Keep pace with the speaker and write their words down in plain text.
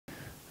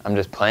I'm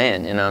just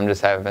playing, you know, I'm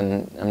just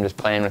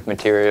playing with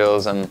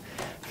materials, I'm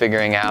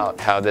figuring out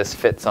how this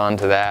fits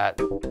onto that.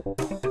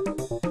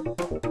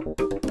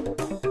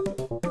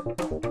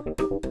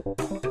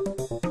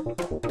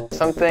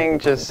 Something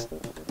just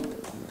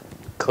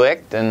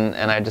clicked, and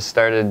I just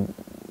started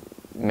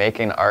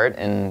making art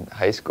in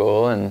high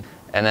school, and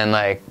then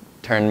like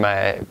turned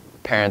my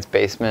parents'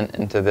 basement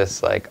into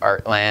this like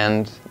art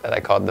land that I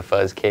called the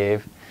Fuzz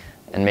Cave,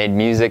 and made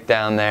music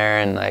down there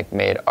and like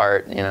made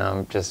art, you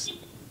know, just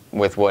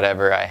with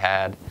whatever I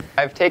had.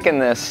 I've taken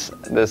this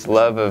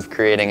love of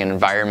creating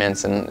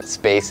environments and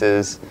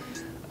spaces,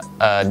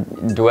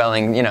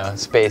 dwelling, you know,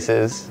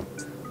 spaces,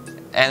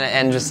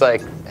 and just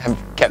like have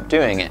kept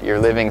doing it. Your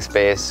living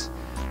space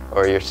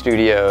or your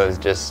studio is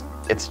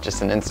it's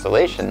just an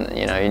installation,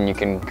 you know, and you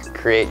can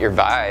create your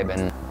vibe,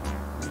 and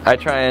I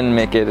try and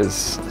make it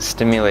as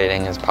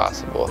stimulating as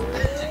possible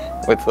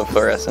with the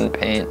fluorescent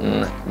paint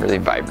and really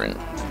vibrant.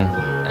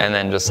 And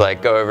then just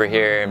like go over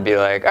here and be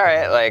like, all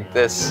right, like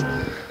this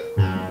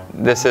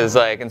is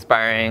like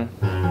inspiring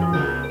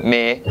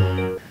me.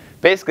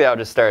 Basically, I'll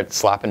just start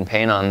slopping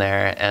paint on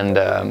there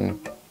and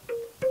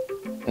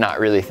not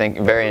really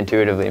thinking, very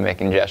intuitively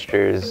making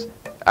gestures.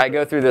 I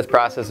go through this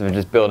process of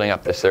just building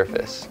up the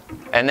surface.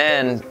 And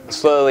then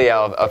slowly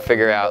I'll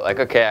figure out like,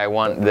 okay, I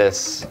want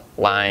this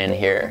line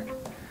here.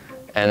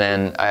 And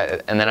then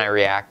I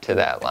react to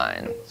that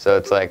line. So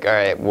it's like, all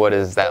right, what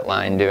is that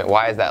line doing?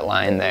 Why is that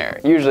line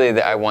there?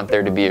 Usually I want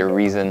there to be a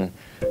reason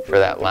for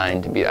that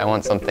line to be. I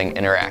want something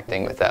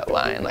interacting with that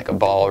line, like a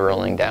ball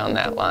rolling down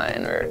that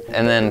line.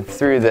 And then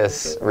through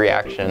this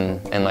reaction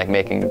and like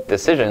making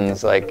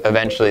decisions, like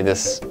eventually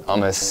this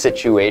almost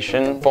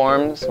situation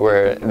forms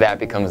where that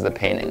becomes the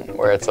painting,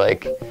 where it's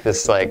like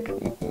this like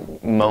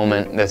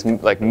moment, this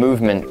like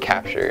movement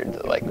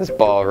captured, like this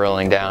ball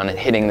rolling down and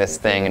hitting this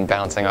thing and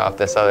bouncing off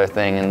this other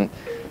thing and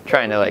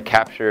trying to like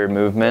capture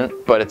movement,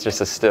 but it's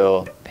just a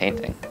still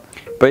painting.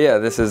 But yeah,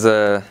 this is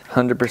a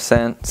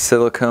 100%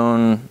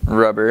 silicone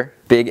rubber,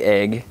 big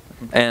egg,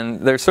 and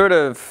they're sort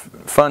of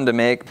fun to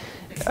make.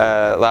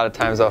 A lot of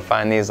times I'll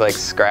find these like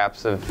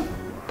scraps of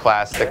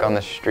plastic on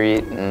the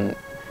street, and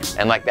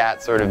like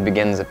that sort of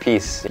begins a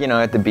piece. You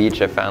know, at the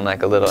beach I found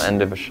like a little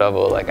end of a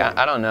shovel, like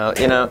I don't know,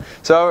 you know.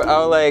 So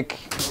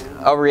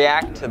I'll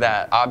react to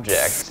that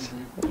object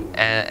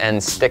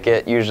and stick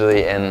it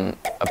usually in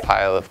a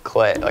pile of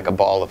clay, like a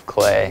ball of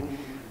clay.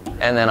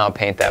 And then I'll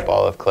paint that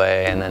ball of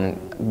clay and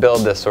then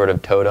build this sort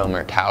of totem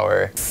or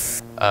tower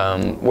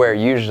where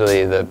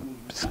usually the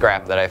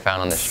scrap that I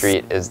found on the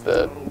street is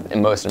the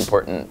most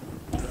important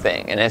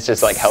thing. And it's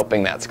just like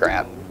helping that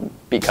scrap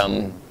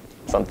become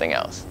something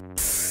else.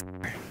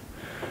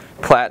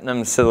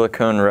 Platinum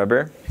silicone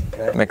rubber,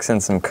 mix in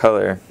some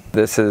color.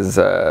 This is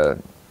a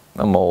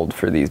mold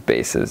for these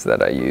bases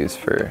that I use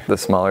for the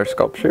smaller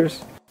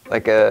sculptures.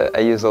 Like I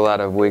use a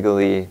lot of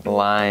wiggly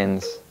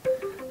lines,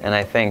 and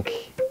I think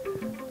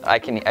I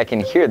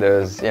can hear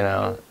those, you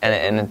know,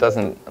 and it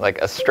doesn't, like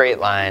a straight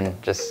line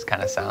just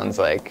kind of sounds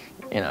like,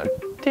 you know,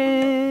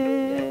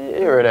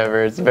 dee or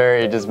whatever. It's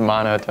very just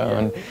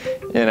monotone,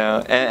 you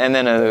know, and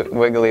then a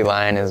wiggly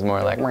line is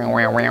more like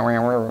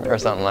or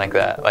something like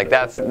that. Like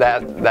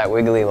that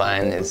wiggly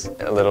line is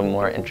a little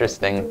more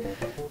interesting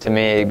to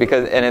me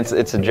because, and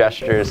it's a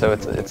gesture, so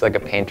it's like a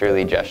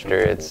painterly gesture.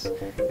 It's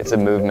a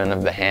movement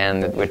of the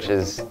hand, which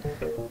is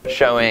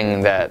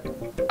showing that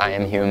I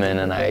am human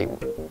and I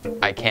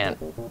can't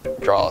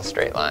draw a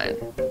straight line.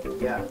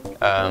 Yeah.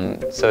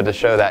 So to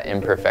show that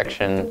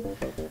imperfection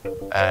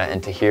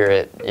and to hear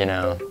it, you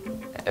know,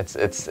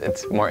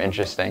 it's more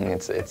interesting.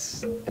 It's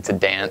a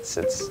dance.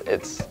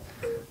 It's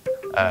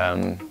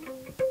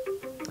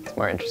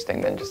more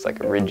interesting than just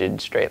like a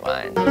rigid straight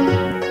line.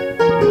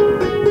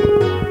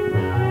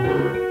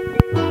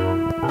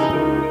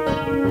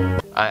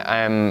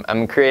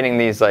 I'm creating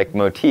these like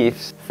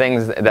motifs,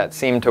 things that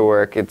seem to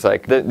work. It's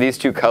like these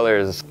two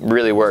colors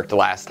really worked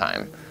last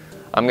time.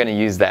 I'm going to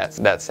use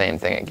that same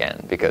thing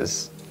again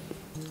because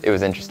it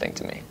was interesting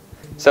to me.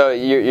 So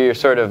you're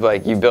sort of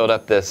like, you build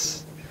up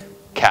this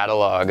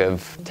catalog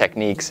of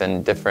techniques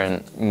and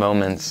different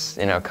moments,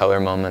 you know, color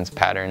moments,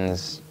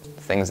 patterns,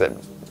 things that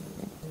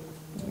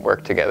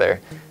work together.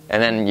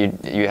 And then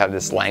you have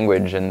this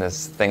language and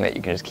this thing that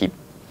you can just keep,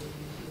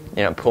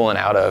 you know, pulling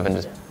out of and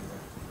just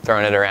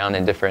throwing it around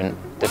in different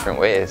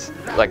ways.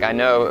 Like I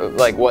know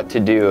like what to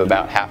do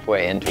about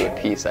halfway into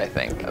a piece, I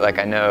think. Like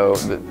I know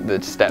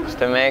the steps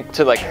to make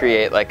to like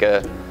create like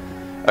a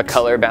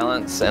color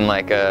balance and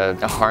like a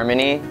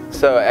harmony.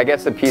 So I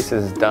guess the piece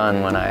is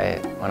done when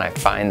I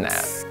find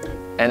that.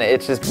 And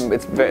it's a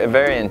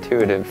very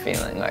intuitive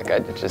feeling. Like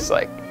it just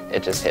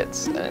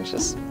hits, and it's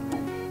just,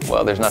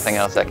 well, there's nothing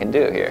else I can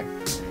do here.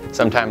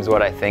 Sometimes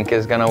what I think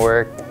is gonna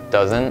work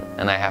doesn't,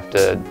 and I have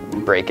to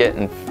break it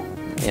and,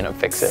 you know,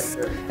 fix it.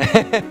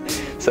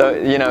 So,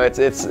 you know, it's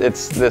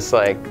this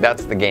like,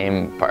 that's the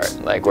game part,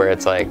 like where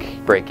it's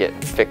like break it,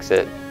 fix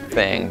it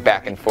thing,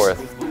 back and forth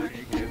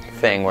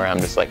thing where I'm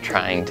just like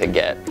trying to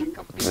get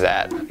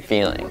that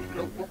feeling.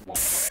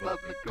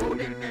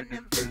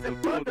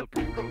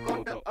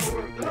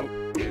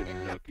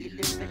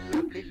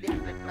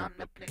 uplifting,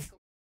 non-applicable.